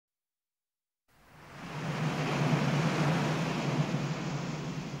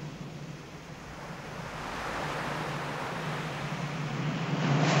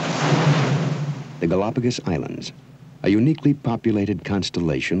Galapagos Islands, a uniquely populated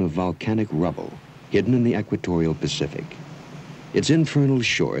constellation of volcanic rubble hidden in the equatorial Pacific. Its infernal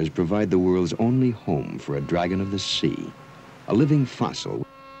shores provide the world's only home for a dragon of the sea, a living fossil,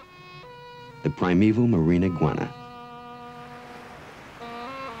 the primeval marine iguana.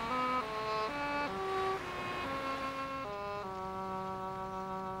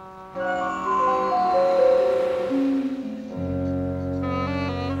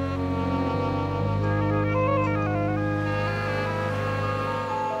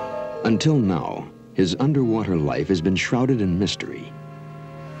 Until now, his underwater life has been shrouded in mystery.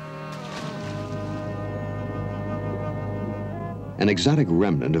 An exotic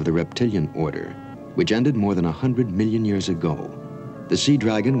remnant of the reptilian order, which ended more than 100 million years ago, the sea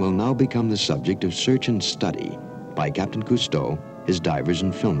dragon will now become the subject of search and study by Captain Cousteau, his divers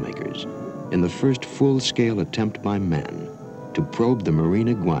and filmmakers, in the first full-scale attempt by man to probe the marine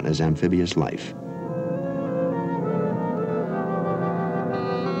iguana's amphibious life.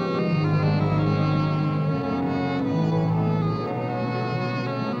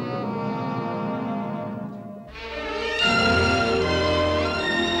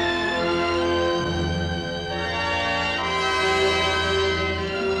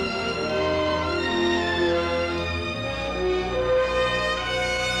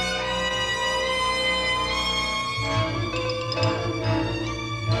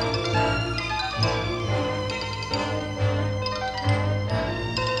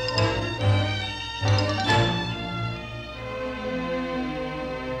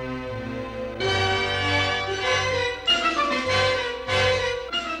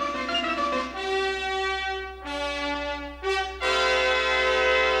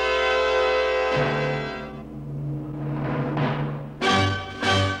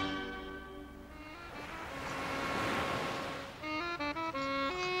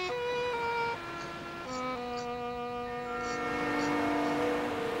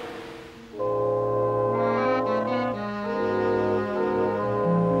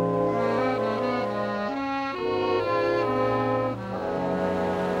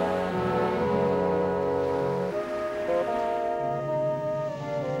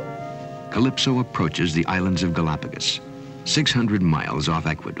 Calypso approaches the islands of Galapagos, 600 miles off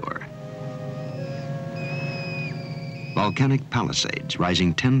Ecuador. Volcanic palisades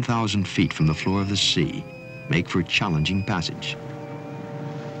rising 10,000 feet from the floor of the sea make for challenging passage.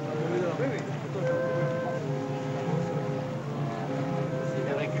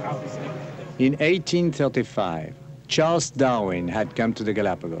 In 1835, Charles Darwin had come to the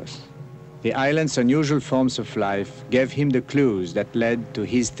Galapagos. The island's unusual forms of life gave him the clues that led to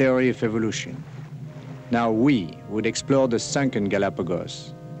his theory of evolution. Now we would explore the sunken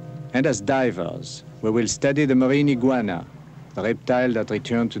Galapagos. And as divers, we will study the marine iguana, the reptile that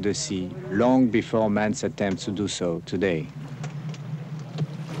returned to the sea long before man's attempts to do so today.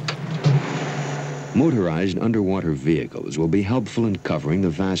 Motorized underwater vehicles will be helpful in covering the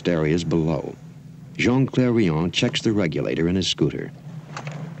vast areas below. Jean Clérion checks the regulator in his scooter.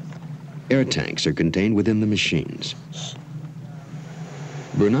 Air tanks are contained within the machines.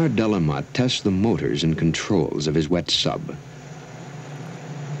 Bernard Delamotte tests the motors and controls of his wet sub.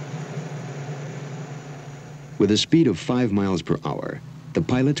 With a speed of 5 miles per hour, the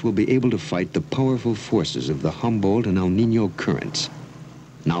pilots will be able to fight the powerful forces of the Humboldt and El Nino currents,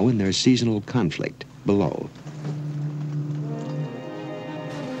 now in their seasonal conflict below.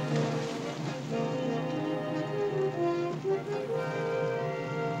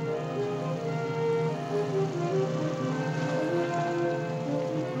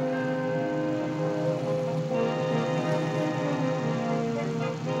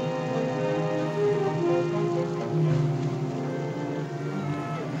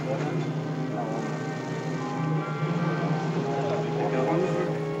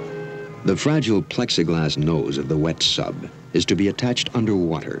 The fragile plexiglass nose of the wet sub is to be attached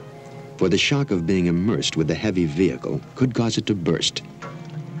underwater, for the shock of being immersed with the heavy vehicle could cause it to burst.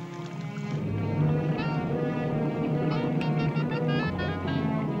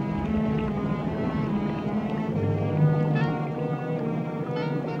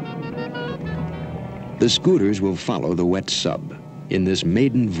 The scooters will follow the wet sub in this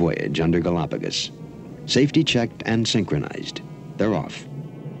maiden voyage under Galapagos. Safety checked and synchronized. They're off.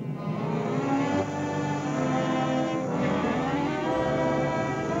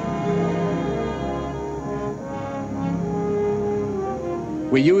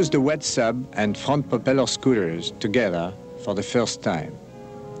 We used the wet sub and front propeller scooters together for the first time.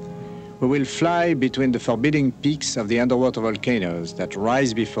 We will fly between the forbidding peaks of the underwater volcanoes that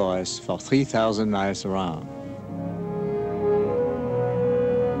rise before us for 3,000 miles around.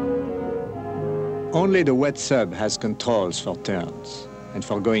 Only the wet sub has controls for turns and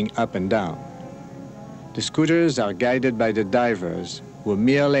for going up and down. The scooters are guided by the divers who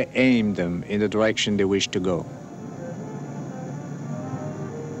merely aim them in the direction they wish to go.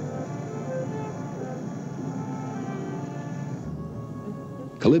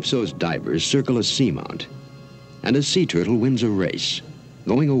 Calypso's divers circle a seamount, and a sea turtle wins a race,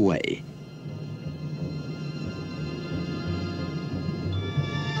 going away.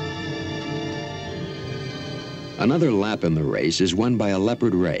 Another lap in the race is won by a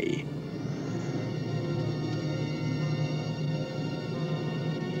leopard ray.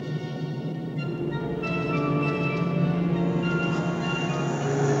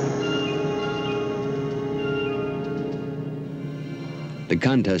 The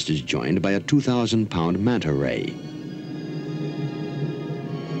contest is joined by a 2,000-pound manta ray.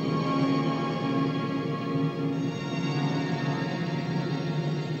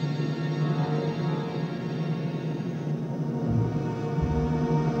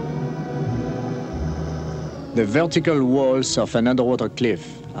 The vertical walls of an underwater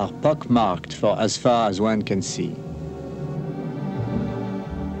cliff are pock-marked for as far as one can see.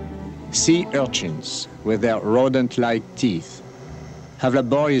 Sea urchins, with their rodent-like teeth, have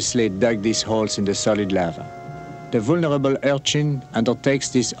laboriously dug these holes in the solid lava. The vulnerable urchin undertakes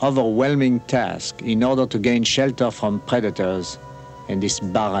this overwhelming task in order to gain shelter from predators in this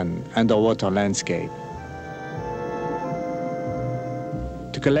barren underwater landscape.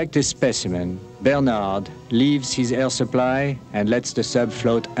 To collect a specimen, Bernard leaves his air supply and lets the sub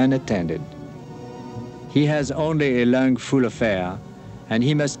float unattended. He has only a lung full of air, and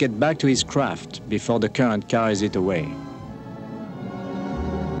he must get back to his craft before the current carries it away.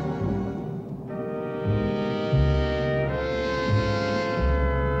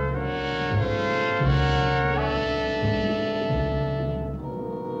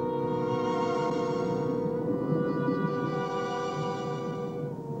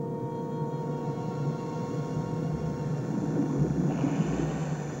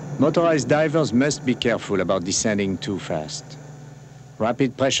 Motorized divers must be careful about descending too fast.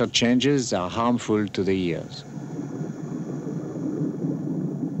 Rapid pressure changes are harmful to the ears.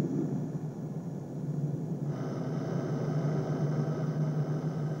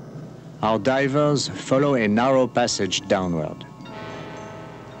 Our divers follow a narrow passage downward.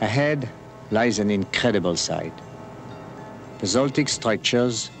 Ahead lies an incredible sight. Basaltic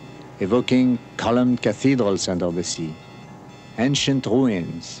structures evoking columned cathedrals under the sea, ancient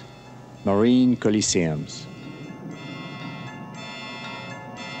ruins, marine coliseums.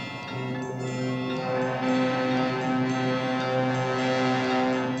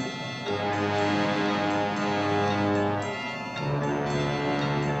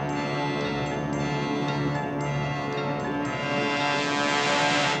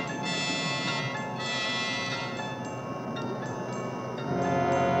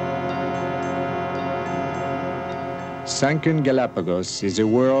 Sunken Galapagos is a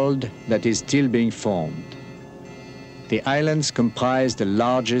world that is still being formed. The islands comprise the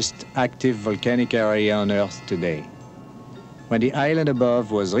largest active volcanic area on Earth today. When the island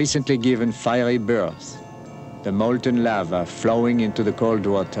above was recently given fiery birth, the molten lava flowing into the cold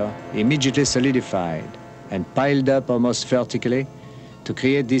water immediately solidified and piled up almost vertically to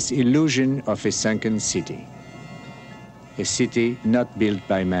create this illusion of a sunken city. A city not built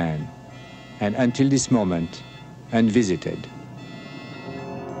by man, and until this moment, unvisited.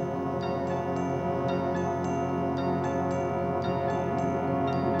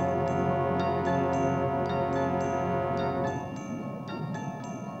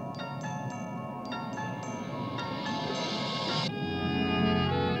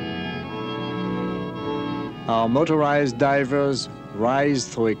 Our motorized divers rise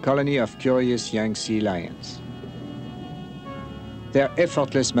through a colony of curious young sea lions. Their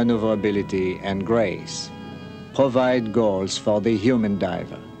effortless maneuverability and grace provide goals for the human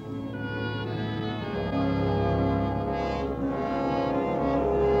diver.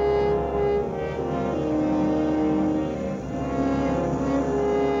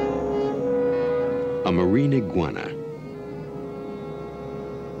 A marine iguana.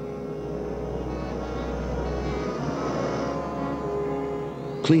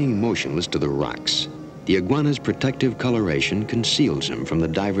 Clinging motionless to the rocks, the iguana's protective coloration conceals him from the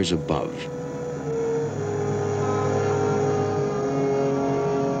divers above.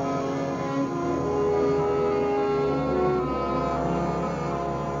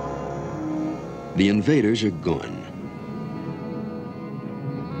 The invaders are gone.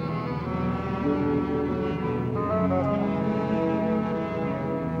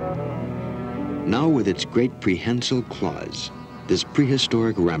 Now with its great prehensile claws, this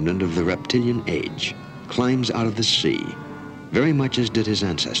prehistoric remnant of the reptilian age climbs out of the sea, very much as did his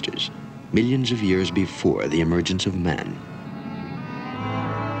ancestors, millions of years before the emergence of man.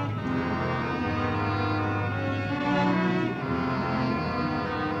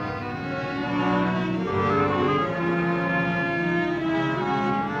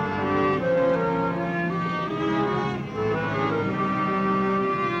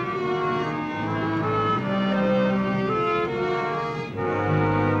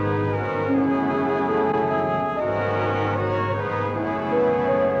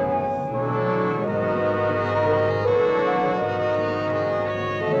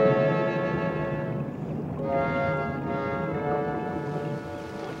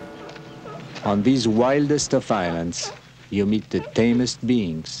 On these wildest of islands, you meet the tamest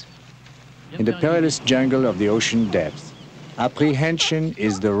beings. In the perilous jungle of the ocean depths, apprehension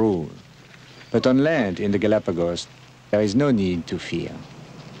is the rule. But on land in the Galapagos, there is no need to fear.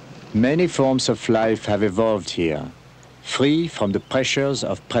 Many forms of life have evolved here, free from the pressures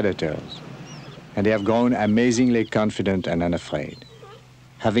of predators. And they have grown amazingly confident and unafraid,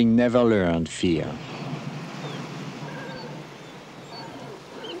 having never learned fear.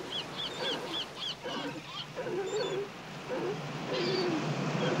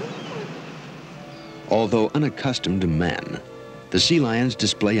 Although unaccustomed to man, the sea lions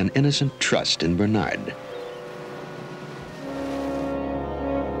display an innocent trust in Bernard.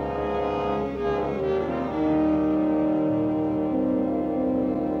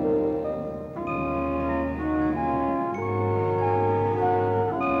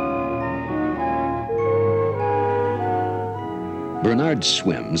 Bernard's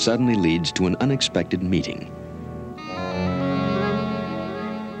swim suddenly leads to an unexpected meeting.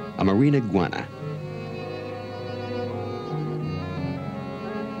 A marine iguana.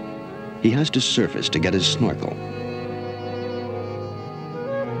 He has to surface to get his snorkel.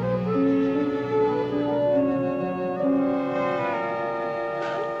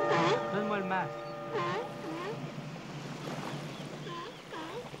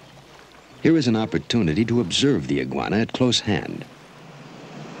 Here is an opportunity to observe the iguana at close hand.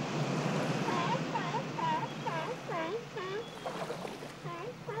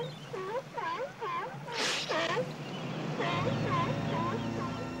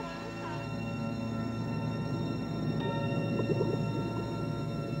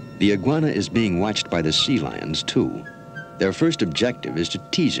 The iguana is being watched by the sea lions, too. Their first objective is to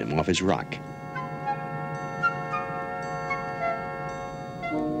tease him off his rock.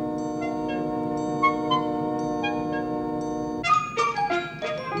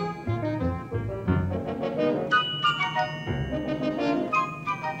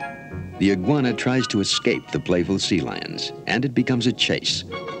 The iguana tries to escape the playful sea lions, and it becomes a chase.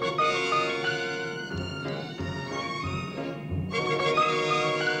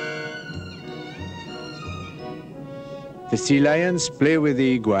 The sea lions play with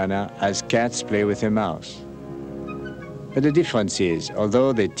the iguana as cats play with a mouse. But the difference is,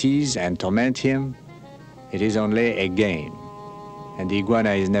 although they tease and torment him, it is only a game, and the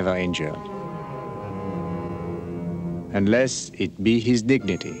iguana is never injured, unless it be his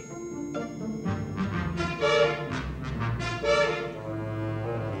dignity.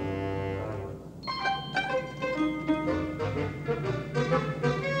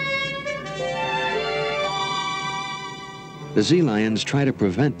 The sea lions try to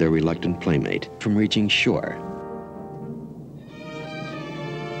prevent their reluctant playmate from reaching shore.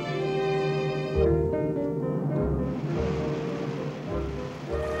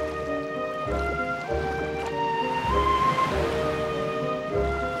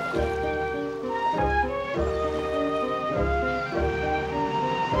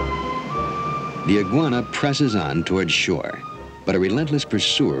 The iguana presses on towards shore, but a relentless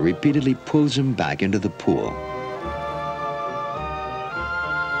pursuer repeatedly pulls him back into the pool.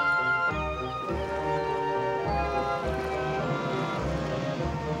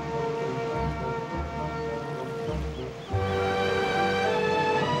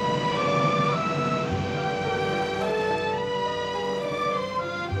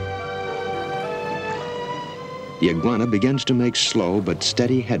 The iguana begins to make slow but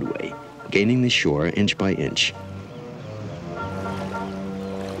steady headway, gaining the shore inch by inch.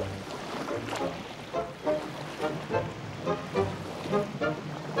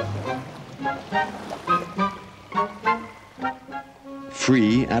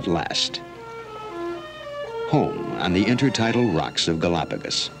 Free at last. Home on the intertidal rocks of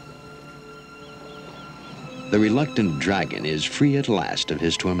Galapagos. The reluctant dragon is free at last of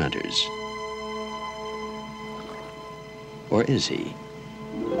his tormentors. Or is he?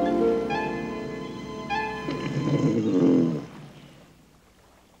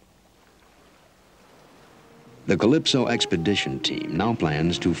 The Calypso expedition team now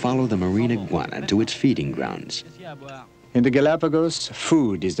plans to follow the marine iguana to its feeding grounds. In the Galapagos,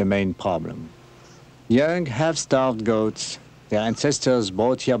 food is the main problem. Young, half-starved goats, their ancestors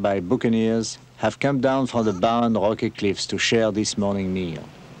brought here by buccaneers, have come down from the barren rocky cliffs to share this morning meal.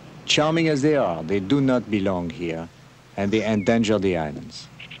 Charming as they are, they do not belong here, and they endanger the islands.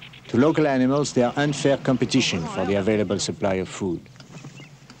 To local animals, they are unfair competition for the available supply of food.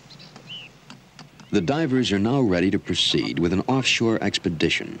 The divers are now ready to proceed with an offshore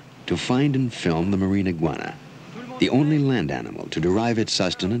expedition to find and film the marine iguana, the only land animal to derive its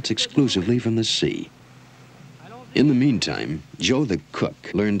sustenance exclusively from the sea. In the meantime, Joe the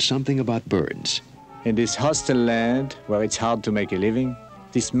cook learned something about birds. In this hostile land, where it's hard to make a living,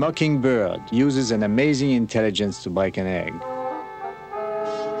 this mockingbird uses an amazing intelligence to break an egg.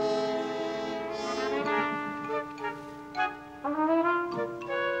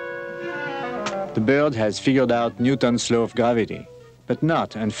 The bird has figured out Newton's law of gravity, but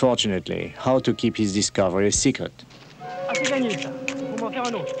not, unfortunately, how to keep his discovery a secret.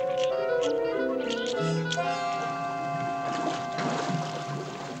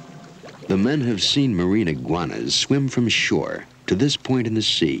 The men have seen marine iguanas swim from shore to this point in the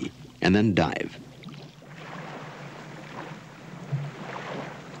sea and then dive.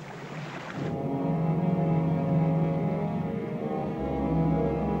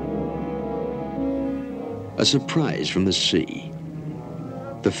 A surprise from the sea,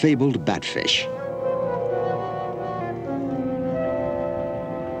 the fabled batfish.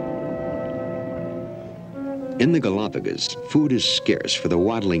 In the Galapagos, food is scarce for the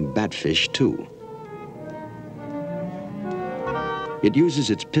waddling batfish too. It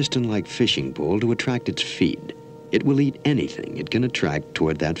uses its piston-like fishing pole to attract its feed. It will eat anything it can attract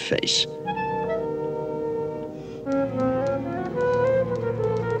toward that face.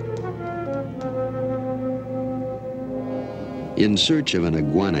 In search of an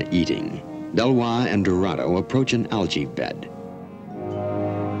iguana eating, Delois and Dorado approach an algae bed.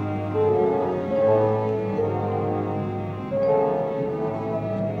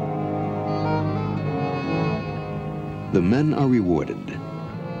 The men are rewarded.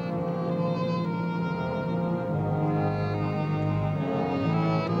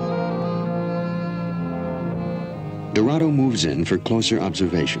 Dorado moves in for closer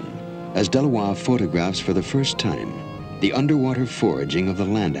observation as Delois photographs for the first time the underwater foraging of the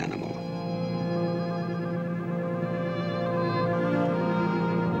land animal.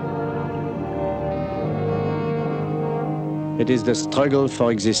 It is the struggle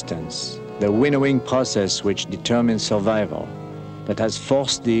for existence, the winnowing process which determines survival, that has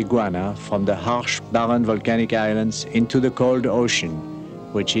forced the iguana from the harsh, barren volcanic islands into the cold ocean,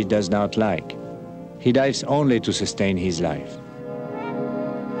 which he does not like. He dives only to sustain his life.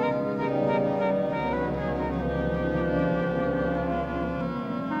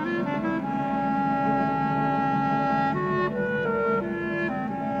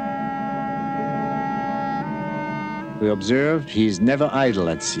 We observe he is never idle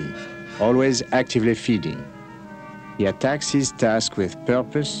at sea, always actively feeding. He attacks his task with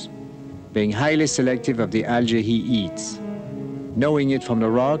purpose, being highly selective of the algae he eats, knowing it from the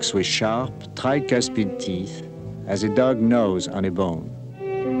rocks with sharp, tricuspid teeth, as a dog gnaws on a bone.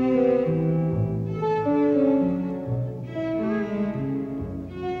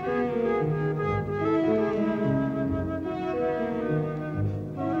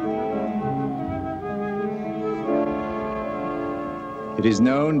 It is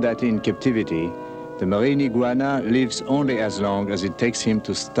known that in captivity, the marine iguana lives only as long as it takes him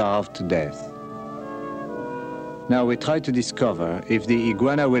to starve to death. Now we try to discover if the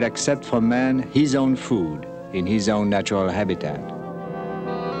iguana will accept from man his own food in his own natural habitat.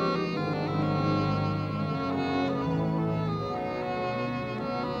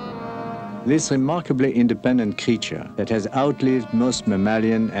 This remarkably independent creature that has outlived most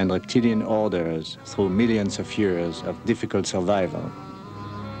mammalian and reptilian orders through millions of years of difficult survival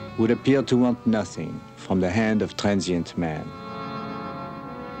would appear to want nothing from the hand of transient man.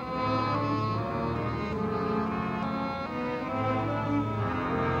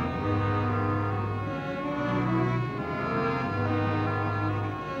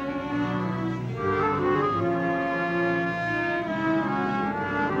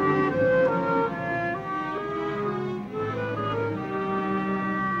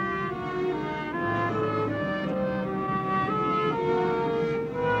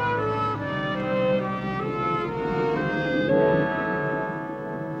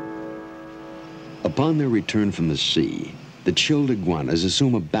 Upon their return from the sea, the chilled iguanas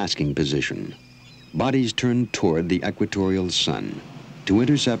assume a basking position, bodies turned toward the equatorial sun to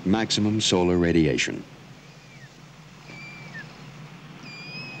intercept maximum solar radiation.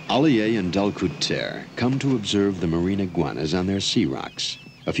 Allier and Delcouter come to observe the marine iguanas on their sea rocks,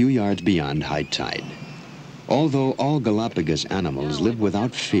 a few yards beyond high tide. Although all Galapagos animals live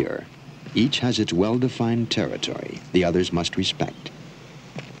without fear, each has its well-defined territory the others must respect.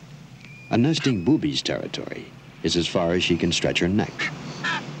 A nesting booby's territory is as far as she can stretch her neck.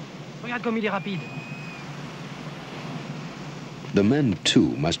 Regarde comme il est rapide. The men,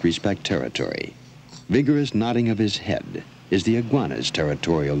 too, must respect territory. Vigorous nodding of his head is the iguana's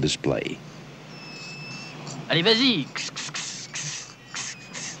territorial display. Allez, vas-y.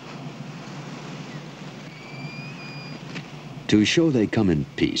 To show they come in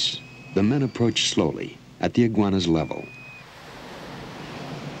peace, the men approach slowly at the iguana's level.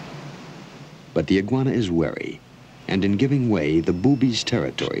 But the iguana is wary, and in giving way, the booby's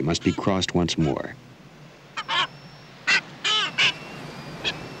territory must be crossed once more.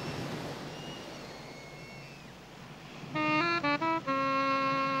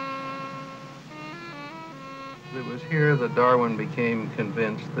 It was here that Darwin became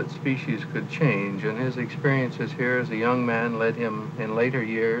convinced that species could change, and his experiences here as a young man led him in later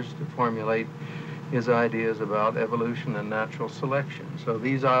years to formulate his ideas about evolution and natural selection. So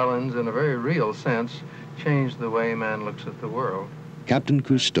these islands, in a very real sense, changed the way man looks at the world. Captain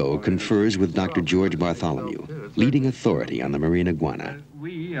Cousteau confers with Dr. George Bartholomew, leading authority on the marine iguana.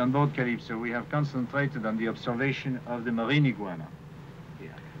 We, on board Calypso, we have concentrated on the observation of the marine iguana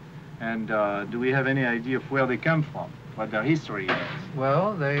here. And do we have any idea of where they come from, what their history is?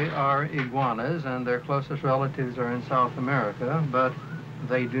 Well, they are iguanas, and their closest relatives are in South America, but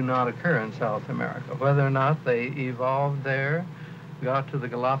they do not occur in South America. Whether or not they evolved there, got to the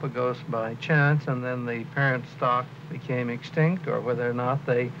Galapagos by chance, and then the parent stock became extinct, or whether or not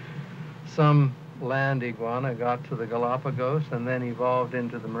some land iguana got to the Galapagos and then evolved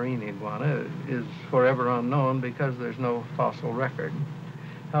into the marine iguana is forever unknown because there's no fossil record.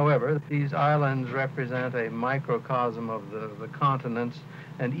 However, these islands represent a microcosm of the continents,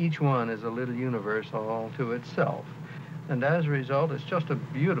 and each one is a little universe all to itself. And as a result, it's just a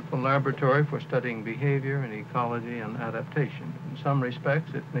beautiful laboratory for studying behavior and ecology and adaptation. In some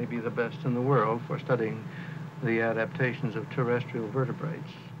respects, it may be the best in the world for studying the adaptations of terrestrial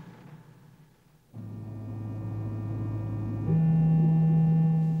vertebrates.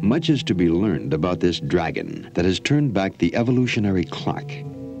 Much is to be learned about this dragon that has turned back the evolutionary clock.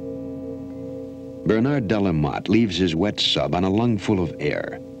 Bernard Delamotte leaves his wet sub on a lungful of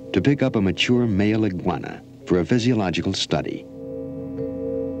air to pick up a mature male iguana for a physiological study.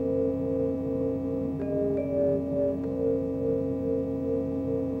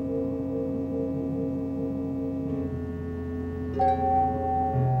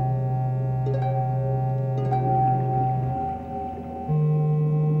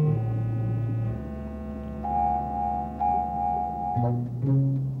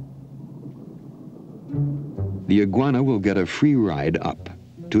 The iguana will get a free ride up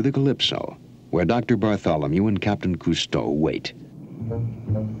to the Calypso, where Dr. Bartholomew and Captain Cousteau wait.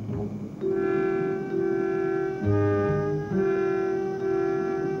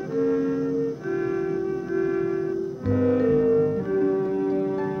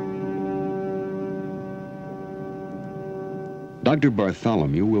 Dr.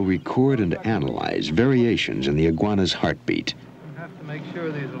 Bartholomew will record and analyze variations in the iguana's heartbeat. Make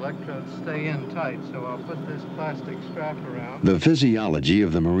sure these electrodes stay in tight, so I'll put this plastic strap around. The physiology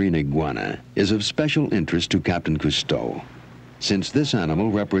of the marine iguana is of special interest to Captain Cousteau, since this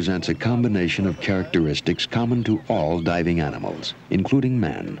animal represents a combination of characteristics common to all diving animals, including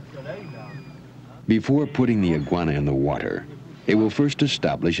man. Before putting the iguana in the water, it will first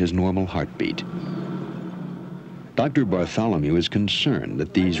establish his normal heartbeat. Dr. Bartholomew is concerned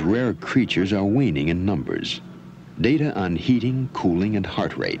that these rare creatures are waning in numbers. Data on heating, cooling, and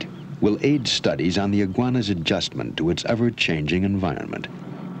heart rate will aid studies on the iguana's adjustment to its ever-changing environment.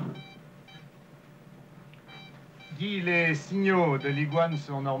 Guy, les signaux de l'iguane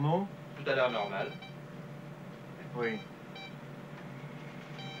sont normaux? Tout à l'heure normal. Oui.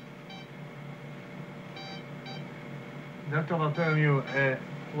 Dr. Bartholomew,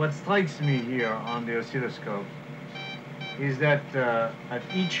 what strikes me here on the oscilloscope is that at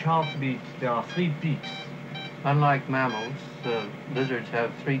each heartbeat there are 3 peaks. Unlike mammals, lizards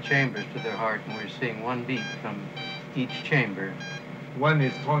have 3 chambers to their heart, and we're seeing 1 beat from each chamber. One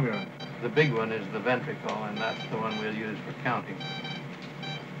is stronger. The big one is the ventricle, and that's the one we'll use for counting.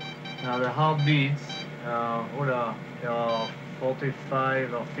 Now the heartbeats, there are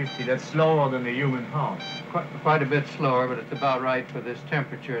 45 or 50. That's slower than the human heart. Quite a bit slower, but it's about right for this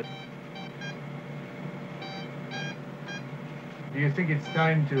temperature. Do you think it's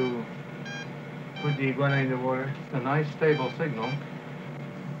time to put the iguana in the water? It's a nice stable signal.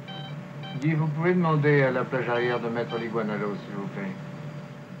 Guy, vous pouvez demander à la plage arrière de mettre l'iguane à l'eau, s'il vous plaît.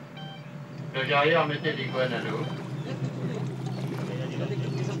 Plage arrière, mettez l'iguane à l'eau.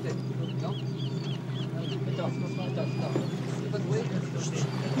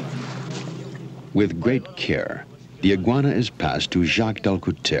 With great care, the iguana is passed to Jacques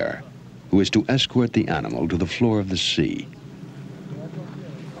Cousteau, who is to escort the animal to the floor of the sea.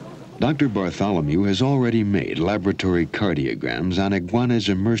 Dr. Bartholomew has already made laboratory cardiograms on iguanas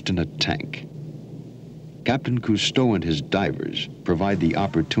immersed in a tank. Captain Cousteau and his divers provide the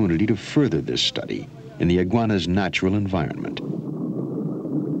opportunity to further this study in the iguana's natural environment.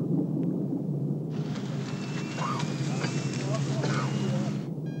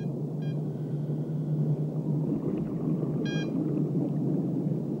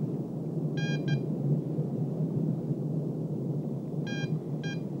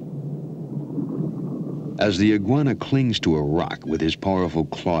 As the iguana clings to a rock with his powerful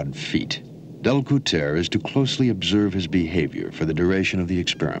clawed feet, Cousteau is to closely observe his behavior for the duration of the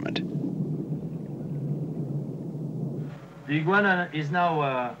experiment. The iguana is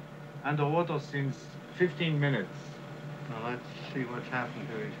now underwater since 15 minutes. Now let's see what's happened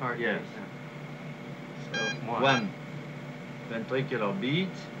to his heart. Yes. So, One ventricular beat.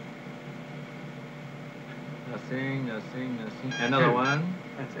 Nothing, nothing, nothing. Another Two. one.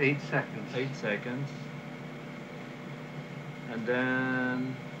 That's 8 seconds. 8 seconds. And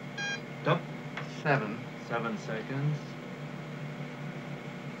then stop. 7. 7 seconds.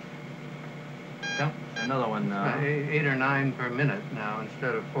 Stop. Another one now. 8 or 9 per minute now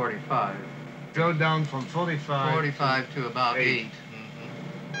instead of 45. Go down from 45. 45 to about 8. 8.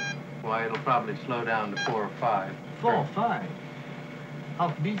 Why, it'll probably slow down to 4 or 5. 4 or 5.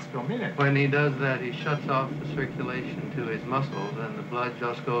 Half beats per minute. When he does that, he shuts off the circulation to his muscles, and the blood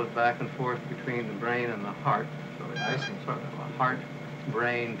just goes back and forth between the brain and the heart. So it's sort of a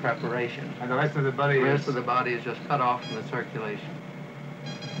heart-brain preparation. And the rest of the body The rest of the body is just cut off from the circulation.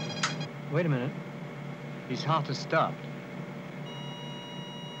 Wait a minute. His heart has stopped.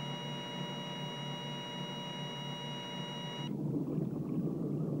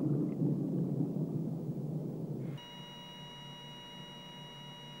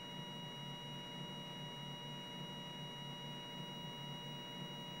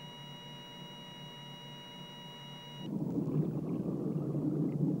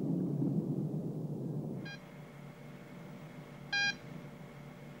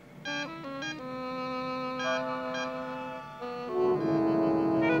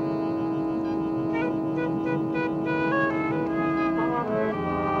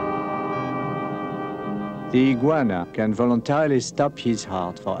 The iguana can voluntarily stop his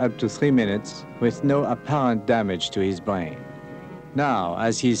heart for up to 3 minutes with no apparent damage to his brain. Now,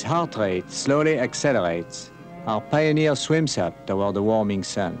 as his heart rate slowly accelerates, our pioneer swims up toward the warming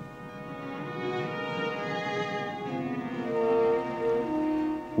sun.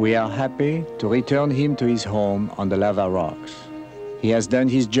 We are happy to return him to his home on the lava rocks. He has done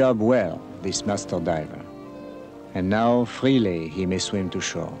his job well, this master diver. And now freely he may swim to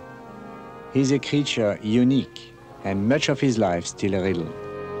shore. He's a creature unique, and much of his life still a riddle.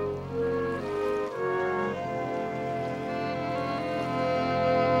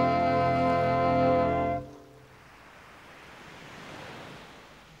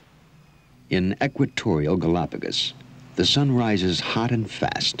 In equatorial Galapagos, the sun rises hot and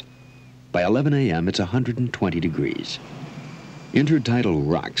fast. By 11 a.m., it's 120 degrees. Intertidal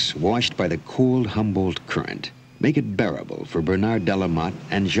rocks washed by the cold Humboldt current make it bearable for Bernard Delamotte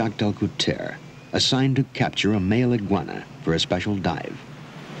and Jacques Cousteau, assigned to capture a male iguana for a special dive.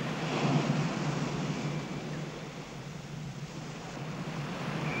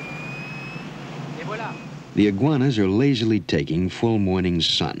 The iguanas are lazily taking full morning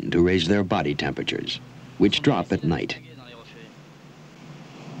sun to raise their body temperatures, which drop at night.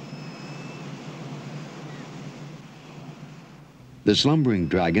 The slumbering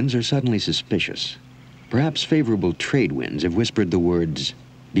dragons are suddenly suspicious. Perhaps favorable trade winds have whispered the words,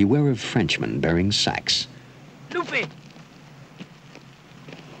 "Beware of Frenchmen bearing sacks." Loupé!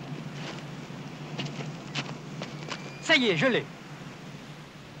 Ça y est, je l'ai.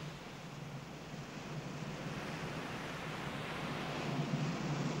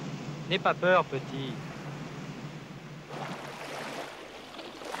 N'aie pas peur, petit.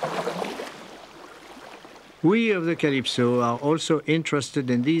 We of the Calypso are also interested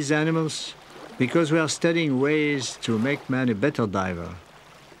in these animals because we are studying ways to make man a better diver.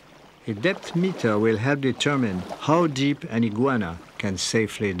 A depth meter will help determine how deep an iguana can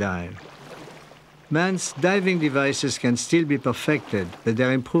safely dive. Man's diving devices can still be perfected, but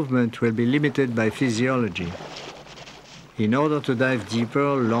their improvement will be limited by physiology. In order to dive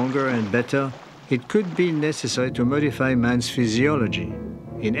deeper, longer, and better, it could be necessary to modify man's physiology.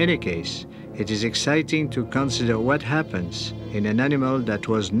 In any case, it is exciting to consider what happens in an animal that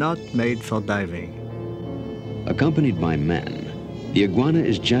was not made for diving. Accompanied by men, the iguana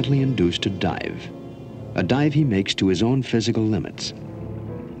is gently induced to dive, a dive he makes to his own physical limits.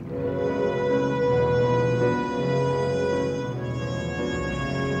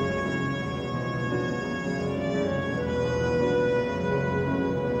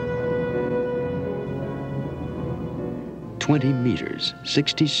 "20 meters,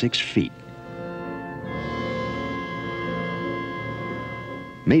 66 feet.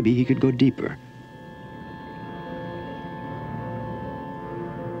 Maybe he could go deeper.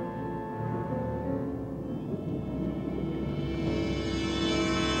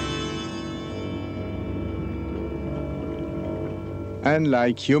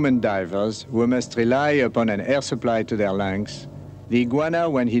 Unlike human divers, who must rely upon an air supply to their lungs, the iguana,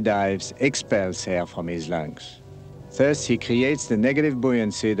 when he dives, expels air from his lungs. Thus, he creates the negative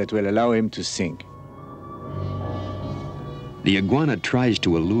buoyancy that will allow him to sink. The iguana tries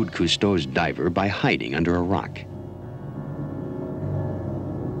to elude Cousteau's diver by hiding under a rock.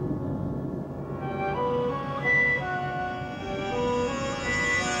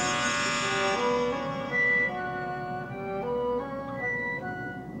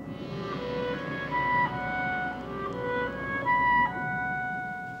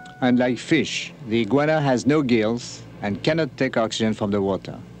 Unlike fish, the iguana has no gills and cannot take oxygen from the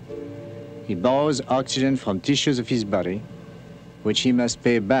water. He borrows oxygen from tissues of his body, which he must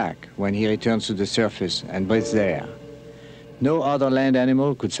pay back when he returns to the surface and breathes the air. No other land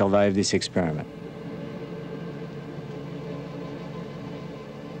animal could survive this experiment.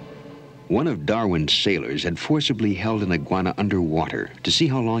 One of Darwin's sailors had forcibly held an iguana underwater to see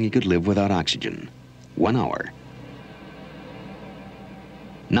how long he could live without oxygen. 1 hour.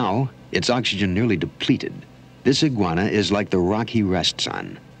 Now, its oxygen nearly depleted, this iguana is like the rock he rests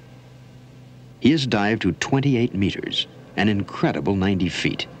on. He has dived to 28 meters, an incredible 90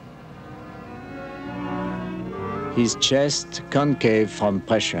 feet. His chest concave from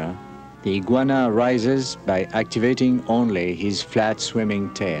pressure, the iguana rises by activating only his flat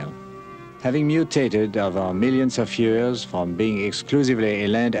swimming tail. Having mutated over millions of years from being exclusively a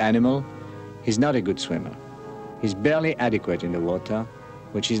land animal, he's not a good swimmer. He's barely adequate in the water,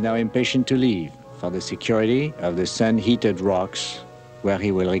 which is now impatient to leave for the security of the sun-heated rocks where he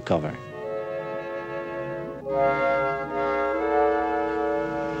will recover.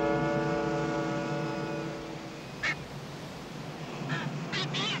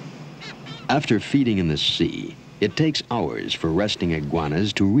 After feeding in the sea, it takes hours for resting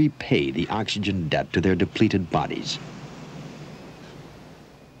iguanas to repay the oxygen debt to their depleted bodies.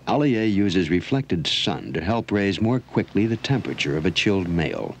 Allier uses reflected sun to help raise more quickly the temperature of a chilled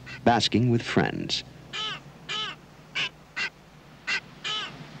male, basking with friends.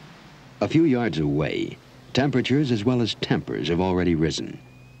 A few yards away, temperatures as well as tempers have already risen,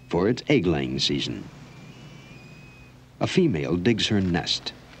 for it's egg-laying season. A female digs her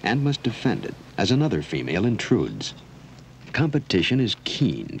nest and must defend it as another female intrudes. Competition is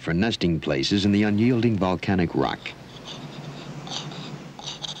keen for nesting places in the unyielding volcanic rock.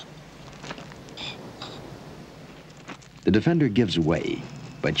 The defender gives way,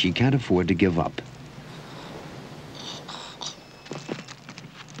 but she can't afford to give up.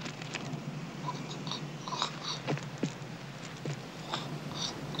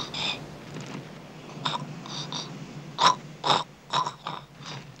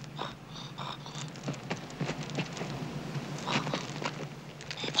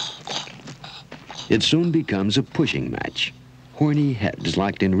 It soon becomes a pushing match. Horny heads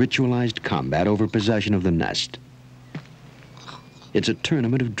locked in ritualized combat over possession of the nest. It's a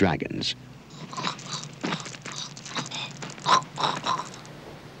tournament of dragons.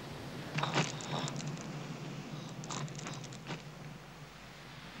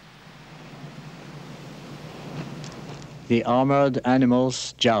 The armored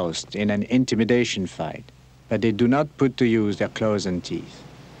animals joust in an intimidation fight, but they do not put to use their claws and teeth.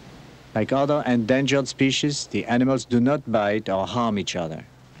 Like other endangered species, the animals do not bite or harm each other.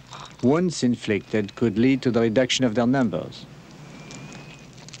 Wounds inflicted could lead to the reduction of their numbers.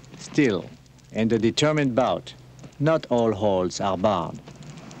 Still, in the determined bout, not all holes are barred.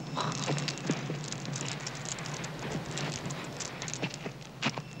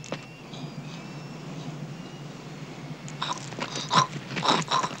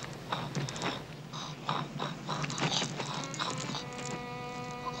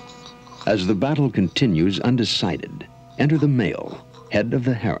 As the battle continues undecided, enter the male, head of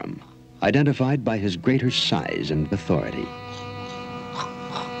the harem. identified by his greater size and authority.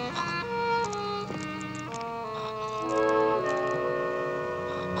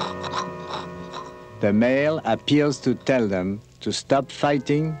 The male appears to tell them to stop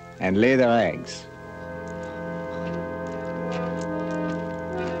fighting and lay their eggs.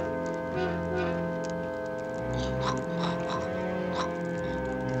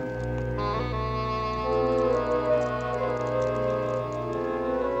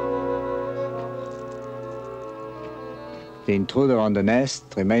 The intruder on the nest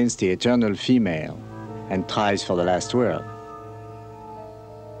remains the eternal female and tries for the last word.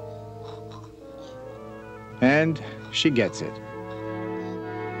 And she gets it.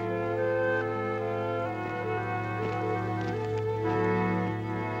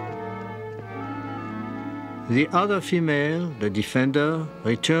 The other female, the defender,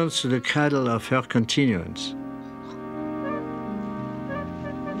 returns to the cradle of her continuance.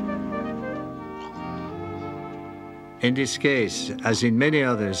 In this case, as in many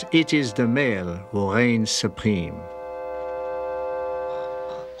others, it is the male who reigns supreme.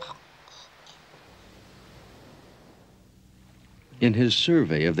 In his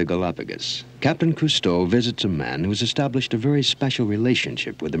survey of the Galapagos, Captain Cousteau visits a man who's established a very special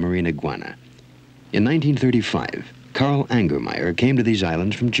relationship with the marine iguana. In 1935, Karl Angermeyer came to these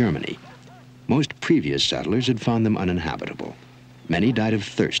islands from Germany. Most previous settlers had found them uninhabitable. Many died of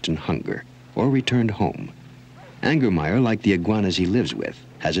thirst and hunger, or returned home. Angermeyer, like the iguanas he lives with,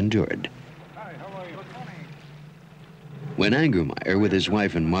 has endured. When Angermeyer, with his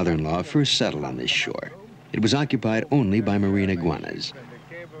wife and mother-in-law, first settled on this shore, it was occupied only by marine iguanas.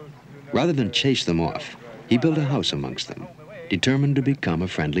 Rather than chase them off, he built a house amongst them, determined to become a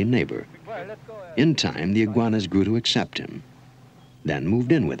friendly neighbor. In time, the iguanas grew to accept him, then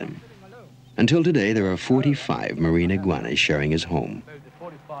moved in with him. Until today, there are 45 marine iguanas sharing his home.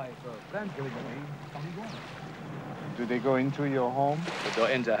 Do they go into your home? They go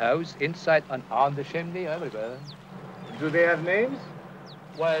in the house, inside and on the chimney, everywhere. Do they have names?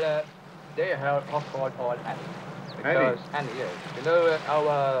 Well, they have called Annie. Because Annie, yes. You know,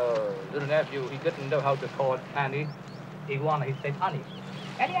 our little nephew, he didn't know how to call Annie. Iguana, he said Annie.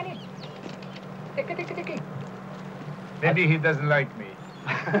 Annie, Annie. Ticky, ticky, ticky. Maybe he doesn't like me.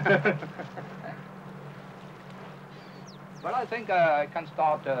 Well, I think I can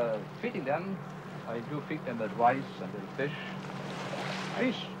start feeding them. I do feed them with rice and with fish.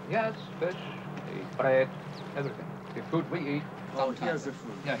 Fish? Yes, fish, bread, everything. The food we eat. Oh, here's the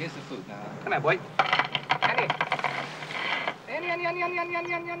food. Yeah, here's the food now. Come here, boy. Annie. Annie, Annie, Annie, Annie, Annie,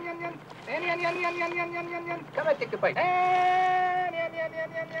 Annie, Annie, Annie, Annie. Annie, Annie, Annie, Annie, Annie, Annie, Annie, Annie. Come here, take the bite. Annie, Annie, Annie,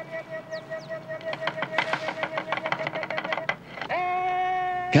 Annie, Annie, Annie,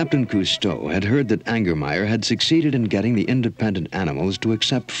 Annie, Captain Cousteau had heard that Angermeyer had succeeded in getting the independent animals to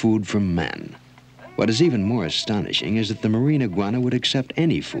accept food from man. What is even more astonishing is that the marine iguana would accept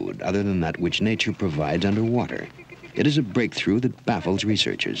any food other than that which nature provides underwater. It is a breakthrough that baffles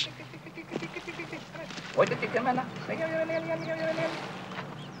researchers. What did you come in?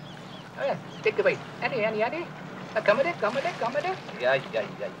 Take the bite. Annie, Annie, Annie. Come with it, come with it, come with it. Yeah.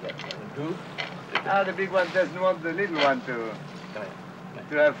 Do. Ah, the big one doesn't want the little one to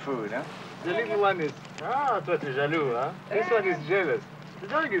have food, huh? The little one is, toi t'es jaloux, huh? This one is jealous. The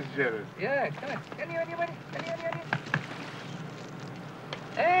dog is jealous. Yeah, come on. Annie, Annie, Annie, Annie, Annie.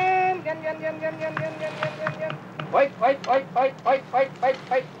 And, Wait. Hey,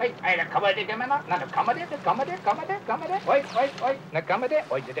 come with it, come on. Now, come with it. Wait. Now, come with it.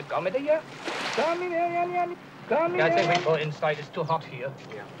 Wait, did it come with it, yeah? Come in, Annie. Come in. Yeah, I think we go inside. It's too hot here.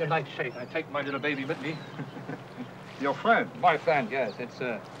 Yeah. The night's shade. I take my little baby with me. Your friend? My friend, yes. It's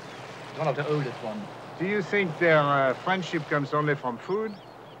one of the oldest ones. Do you think their friendship comes only from food?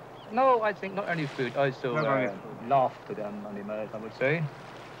 No, I think not only food. Also Not only food. laugh to them animals, I would say.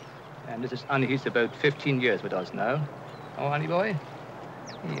 And this is Annie. He's about 15 years with us now. Oh, Annie boy?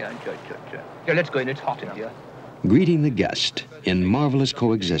 Yeah. Yeah, let's go in. It's hot in here. Greeting the guest in marvelous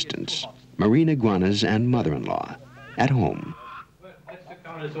coexistence, marine iguanas and mother-in-law at home. Let's sit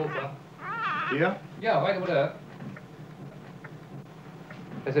down on the sofa. Here? Yeah, right over there.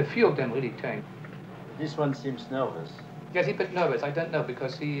 There's a few of them really tame. This one seems nervous. Yes, he's a bit nervous. I don't know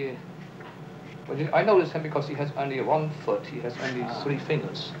because he... Well, I noticed him because he has only one foot. He has only 3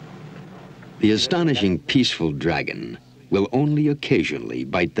 fingers. The astonishing peaceful dragon will only occasionally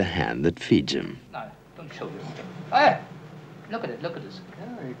bite the hand that feeds him. No, don't show you. Hey! Look at it, look at this.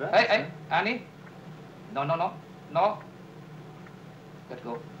 Yeah, he bites. Hey, Annie. No. Let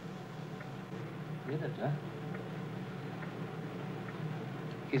go. Read it, huh?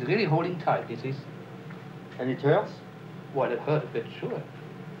 He's really holding tight, is he? And it hurts? Well, it hurt a bit, sure.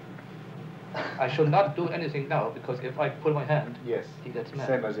 I should not do anything now, because if I pull my hand, Yes. he gets mad.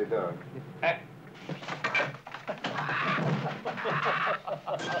 Same as a dog.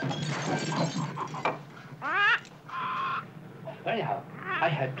 Anyhow, I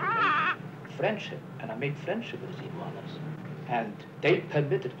had to make friendship, and I made friendship with the iguanas. And they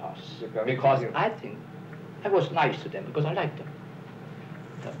permitted us, because I think I was nice to them, because I liked them.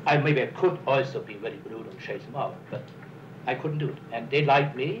 Maybe I could also be very rude and chase them out, but I couldn't do it. And they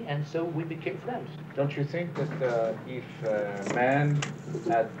liked me, and so we became friends. Don't you think that if man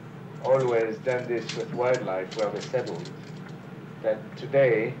had always done this with wildlife where they settled, that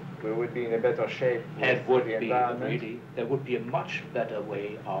today we would be in a better shape with the environment? There would be a much better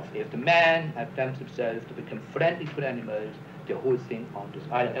way of, if the man had done himself to become friendly to the animals, the whole thing on this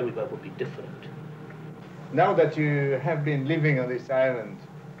island, everywhere would be different. Now that you have been living on this island,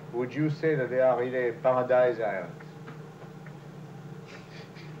 would you say that they are really paradise islands?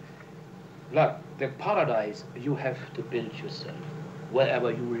 Look, the paradise you have to build yourself.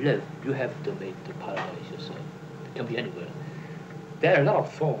 Wherever you live, you have to make the paradise yourself. It can be anywhere. There are a lot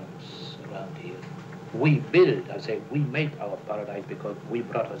of thorns around here. We build, I say, we make our paradise because we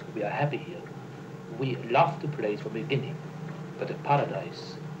brothers, we are happy here. We love the place from the beginning. But the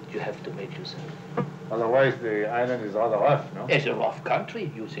paradise, you have to make yourself. Otherwise, the island is rather rough, no? It's a rough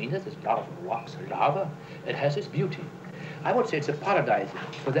country. You've seen it. There's a lot of rocks, lava. It has its beauty. I would say it's a paradise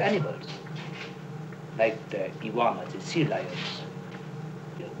for the animals, like the iguanas, the sea lions.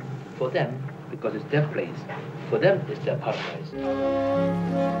 You know, for them, because it's their place. For them, it's their paradise.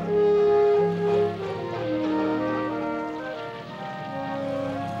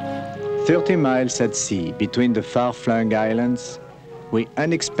 30 miles at sea between the far-flung islands, we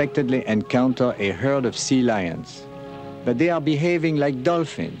unexpectedly encounter a herd of sea lions, but they are behaving like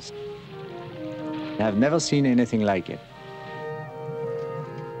dolphins. I have never seen anything like it.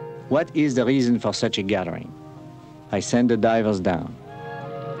 What is the reason for such a gathering? I send the divers down.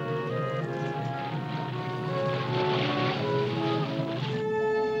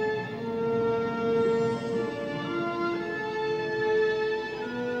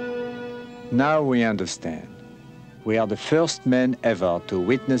 Now we understand. We are the first men ever to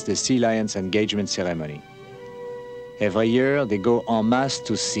witness the sea lions' engagement ceremony. Every year they go en masse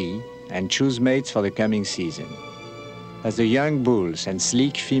to sea and choose mates for the coming season. As the young bulls and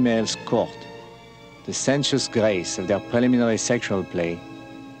sleek females court, the sensuous grace of their preliminary sexual play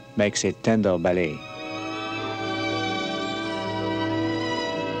makes a tender ballet.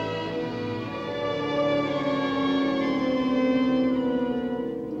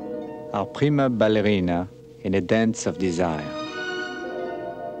 Our prima ballerina in a dance of desire.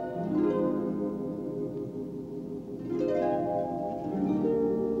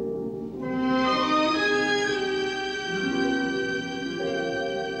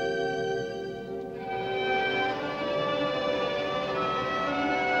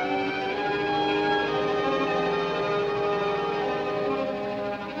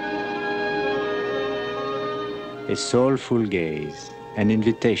 A soulful gaze, an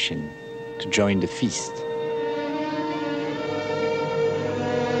invitation to join the feast.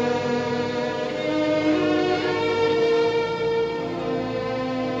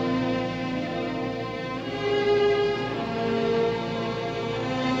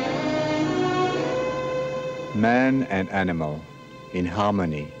 Man and animal in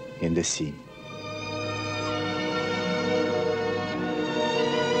harmony in the sea.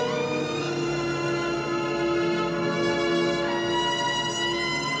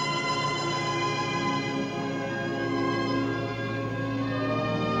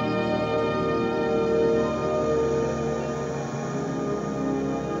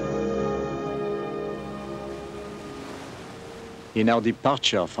 In our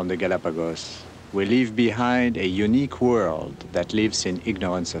departure from the Galapagos, we leave behind a unique world that lives in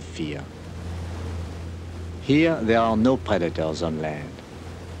ignorance of fear. Here, there are no predators on land.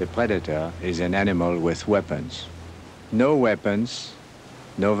 The predator is an animal with weapons. No weapons,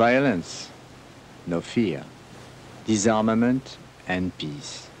 no violence, no fear, disarmament and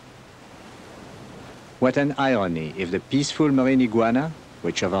peace. What an irony if the peaceful marine iguana,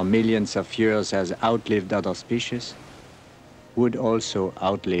 which over millions of years has outlived other species, would also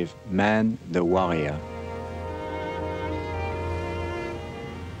outlive man the warrior.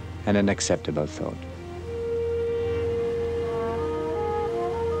 An unacceptable thought.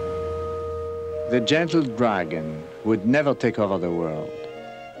 The gentle dragon would never take over the world.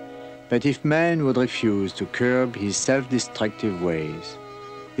 But if man would refuse to curb his self-destructive ways,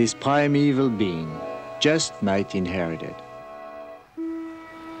 this primeval being just might inherit it.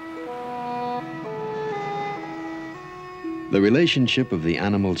 The relationship of the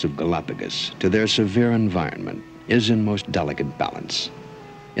animals of Galapagos to their severe environment is in most delicate balance.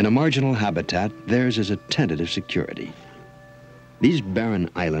 In a marginal habitat, theirs is a tentative security. These barren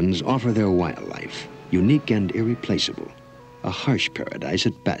islands offer their wildlife, unique and irreplaceable, a harsh paradise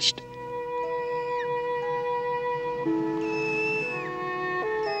at best.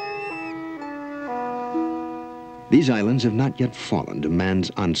 These islands have not yet fallen to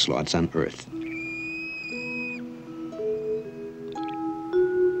man's onslaughts on Earth.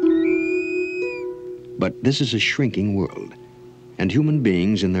 But this is a shrinking world, and human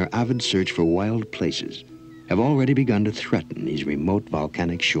beings in their avid search for wild places have already begun to threaten these remote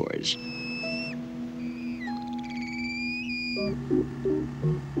volcanic shores.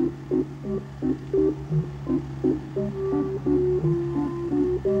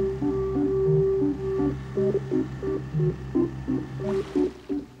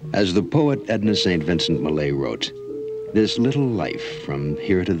 As the poet Edna St. Vincent Millay wrote, "This little life from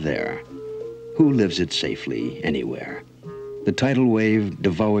here to there, who lives it safely anywhere? The tidal wave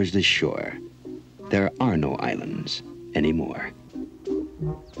devours the shore. There are no islands anymore."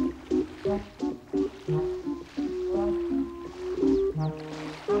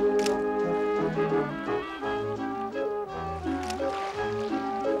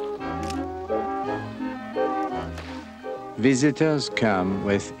 Visitors come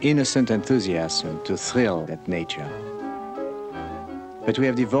with innocent enthusiasm to thrill at nature. But we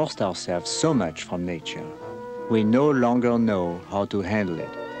have divorced ourselves so much from nature, we no longer know how to handle it.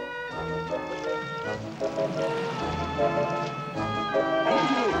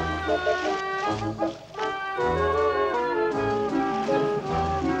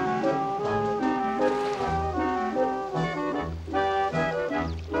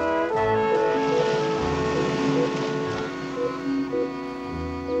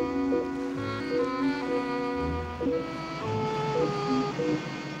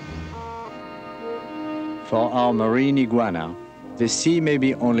 For our marine iguana, the sea may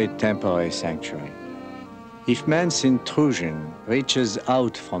be only temporary sanctuary. If man's intrusion reaches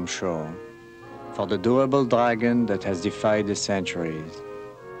out from shore, for the durable dragon that has defied the centuries,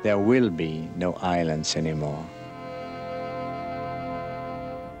 there will be no islands anymore.